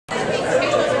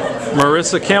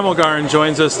Marisa Kamelgarn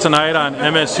joins us tonight on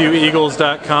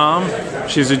MSUEagles.com.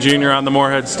 She's a junior on the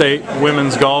Morehead State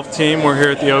women's golf team. We're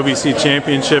here at the OVC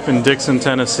Championship in Dixon,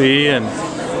 Tennessee. And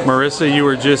Marisa, you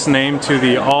were just named to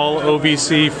the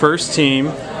All-OVC first team,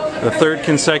 the third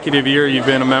consecutive year you've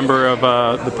been a member of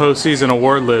the postseason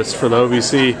award list for the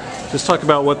OVC. Just talk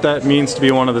about what that means to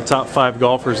be one of the top 5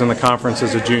 golfers in the conference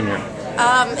as a junior.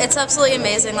 It's absolutely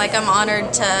amazing. I'm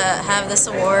honored to have this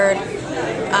award.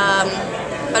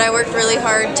 But I worked really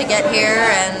hard to get here,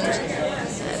 and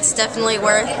it's definitely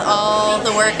worth all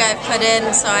the work I've put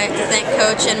in, so I have to thank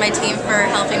Coach and my team for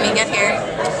helping me get here.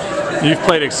 You've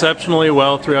played exceptionally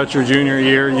well throughout your junior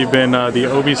year. You've been the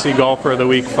OVC Golfer of the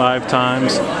Week 5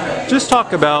 times. Just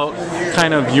talk about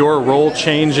kind of your role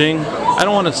changing. I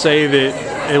don't want to say that,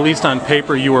 at least on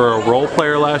paper, you were a role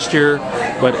player last year,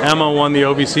 but Emma won the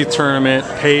OVC tournament.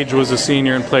 Paige was a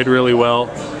senior and played really well.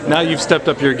 Now you've stepped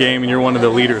up your game and you're one of the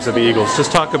leaders of the Eagles.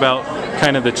 Just talk about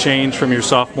kind of the change from your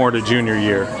sophomore to junior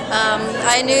year.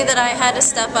 I knew that I had to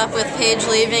step up with Paige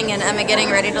leaving and Emma getting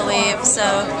ready to leave, so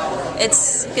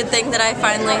it's a good thing that I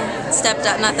finally stepped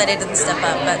up. Not that I didn't step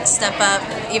up, but step up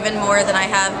even more than I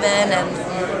have been, and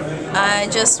I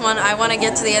want to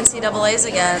get to the NCAAs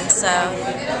again, so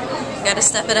got to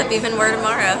step it up even more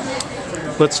tomorrow.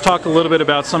 Let's talk a little bit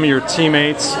about some of your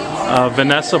teammates.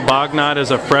 Vanessa Bognot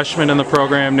is a freshman in the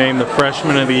program, named the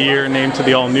Freshman of the Year, named to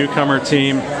the all-newcomer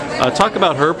team. Talk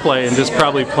about her play and just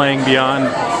probably playing beyond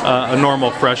a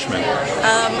normal freshman.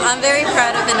 I'm very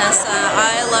proud of Vanessa.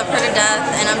 I love her to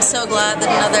death, and I'm so glad that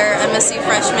another MSU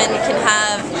freshman can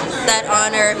have that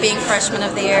honor of being Freshman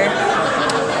of the Year.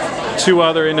 2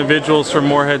 other individuals from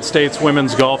Morehead State's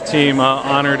women's golf team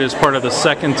honored as part of the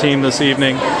second team this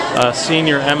evening,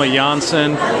 senior Emma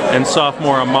Janssen and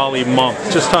sophomore Amali Monk.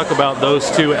 Just talk about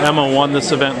those 2. Emma won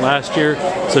this event last year,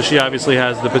 so she obviously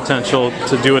has the potential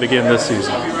to do it again this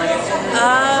season.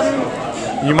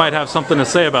 You might have something to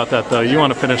say about that, though. You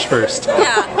want to finish first.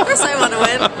 Yeah, of course I want to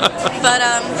win. But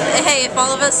hey, if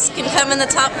all of us can come in the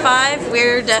top 5,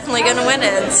 we're definitely going to win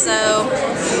it. So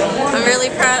I'm really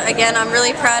proud. Again, I'm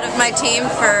really proud of my team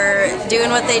for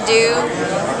doing what they do,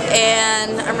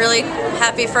 and I'm really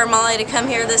happy for Molly to come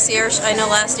here this year. I know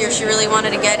last year she really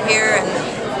wanted to get here, and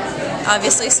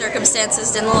obviously circumstances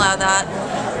didn't allow that.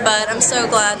 But I'm so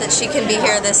glad that she can be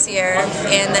here this year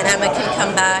and that Emma can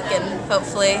come back and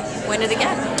hopefully win it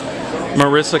again.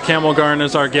 Marisa Kamelgarn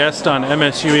is our guest on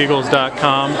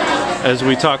MSUEagles.com as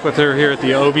we talk with her here at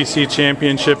the OVC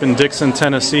Championship in Dixon,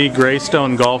 Tennessee,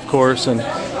 Greystone Golf Course. And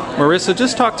Marisa,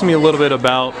 just talk to me a little bit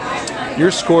about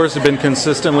your scores have been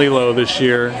consistently low this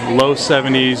year, low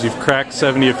 70s. You've cracked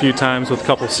 70 a few times with a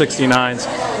couple 69s.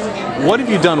 What have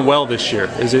you done well this year?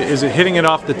 Is it hitting it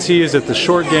off the tee? Is it the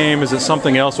short game? Is it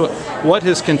something else? What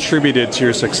has contributed to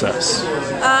your success?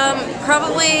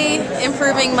 Probably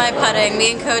improving my putting.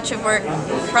 Me and Coach have worked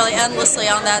probably endlessly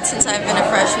on that since I've been a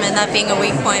freshman, that being a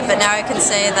weak point, but now I can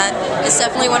say that it's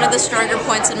definitely one of the stronger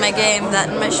points in my game, that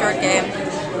in my short game.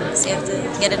 So you have to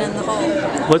get it in the hole.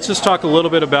 Let's just talk a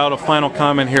little bit about a final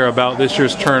comment here about this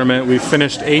year's tournament. We've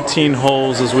finished 18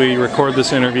 holes as we record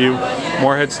this interview.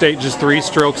 Morehead State just 3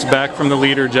 strokes back from the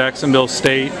leader, Jacksonville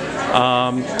State.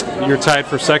 You're tied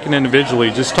for second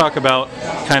individually. Just talk about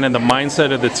kind of the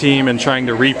mindset of the team and trying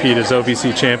to repeat as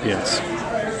OVC champions.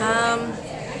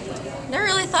 Never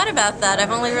really thought about that.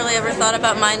 I've only really ever thought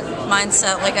about my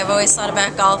mindset. I've always thought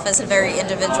about golf as a very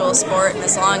individual sport, and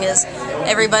as long as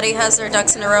everybody has their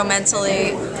ducks in a row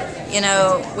mentally,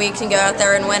 we can go out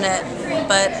there and win it.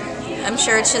 But I'm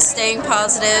sure it's just staying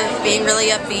positive, being really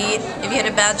upbeat. If you hit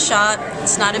a bad shot,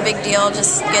 it's not a big deal.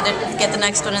 Just get the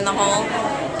next one in the hole.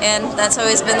 And that's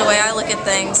always been the way I look at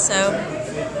things. So,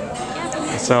 yeah.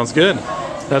 That sounds good.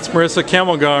 That's Marisa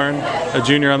Kamelgarn, a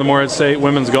junior on the Morehead State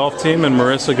women's golf team. And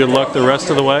Marisa, good luck the rest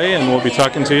of the way, and we'll be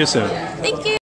talking to you soon. Thank you.